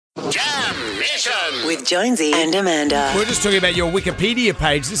Mission with Jonesy and Amanda. We're just talking about your Wikipedia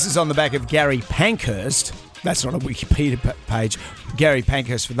page. This is on the back of Gary Pankhurst. That's not a Wikipedia page. Gary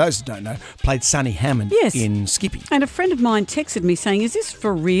Pankhurst, for those who don't know, played Sonny Hammond in Skippy. And a friend of mine texted me saying, is this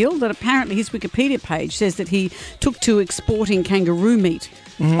for real? That apparently his Wikipedia page says that he took to exporting kangaroo meat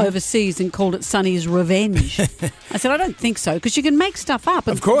overseas and called it Sonny's Revenge. I said, I don't think so, because you can make stuff up.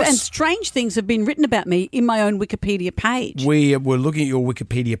 Of course. And strange things have been written about me in my own Wikipedia page. We were looking at your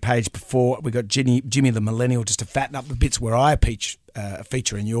Wikipedia page before. We got Jimmy the Millennial just to fatten up the bits where I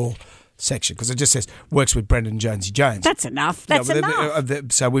feature in your section, because it just says works with Brendan Jonesy Jones. That's enough. That's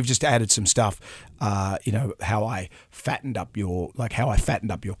enough. So we've just added some stuff. How I fattened up your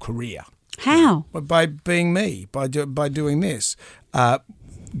career. How? By being me. By doing this.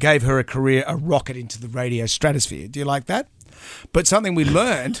 Gave her a rocket into the radio stratosphere. Do you like that? But something we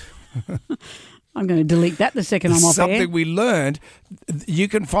learned. I'm going to delete that the second I'm off air. Something we learned, you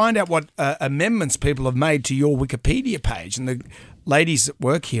can find out what amendments people have made to your Wikipedia page, and the ladies that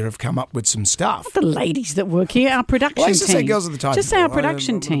work here have come up with some stuff. Not the ladies that work here, our production team. I used to say girls at the time. Just say our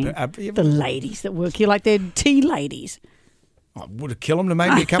production team. The ladies that work here, like they're tea ladies. I would have killed them to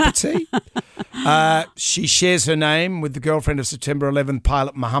make me a cup of tea. She shares her name with the girlfriend of September 11th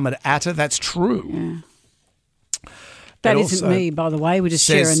pilot Muhammad Atta. That's true. Yeah. That isn't me, by the way. We just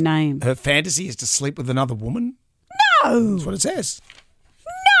share a name. Her fantasy is to sleep with another woman? No. That's what it says.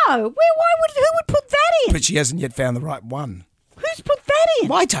 No. Who would put that in? But she hasn't yet found the right one. Who's put that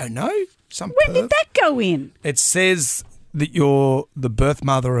in? I don't know. When did that go in? It says that you're the birth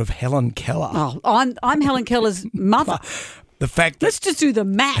mother of Helen Keller. Oh, I'm Helen Keller's mother. The fact that let's just do the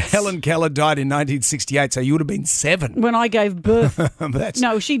maths. Helen Keller died in 1968, so you would have been 7 when I gave birth.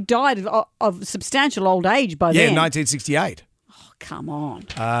 No, she died of substantial old age by then. Yeah, 1968. Oh, come on.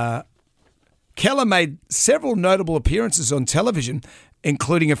 Keller made several notable appearances on television,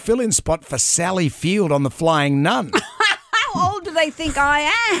 including a fill-in spot for Sally Field on The Flying Nun. How old do they think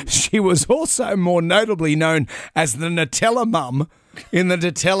I am? She was also more notably known as the Nutella Mum in the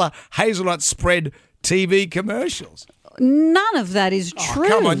Nutella hazelnut spread TV commercials. None of that is true.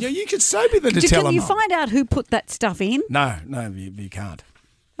 Come on, you could so be the Nutella Mum. Can you find out who put that stuff in? No, you can't.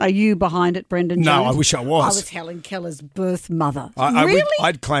 Are you behind it, Brendan Jones? No, I wish I was. I was Helen Keller's birth mother. Really?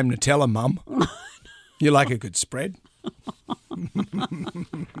 I'd claim Nutella Mum. You like a good spread? Well,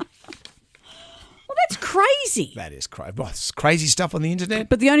 that's crazy. That is crazy. Well, it's crazy stuff on the internet.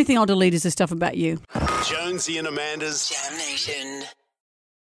 But the only thing I'll delete is the stuff about you. Jonesy and Amanda's Jam Nation.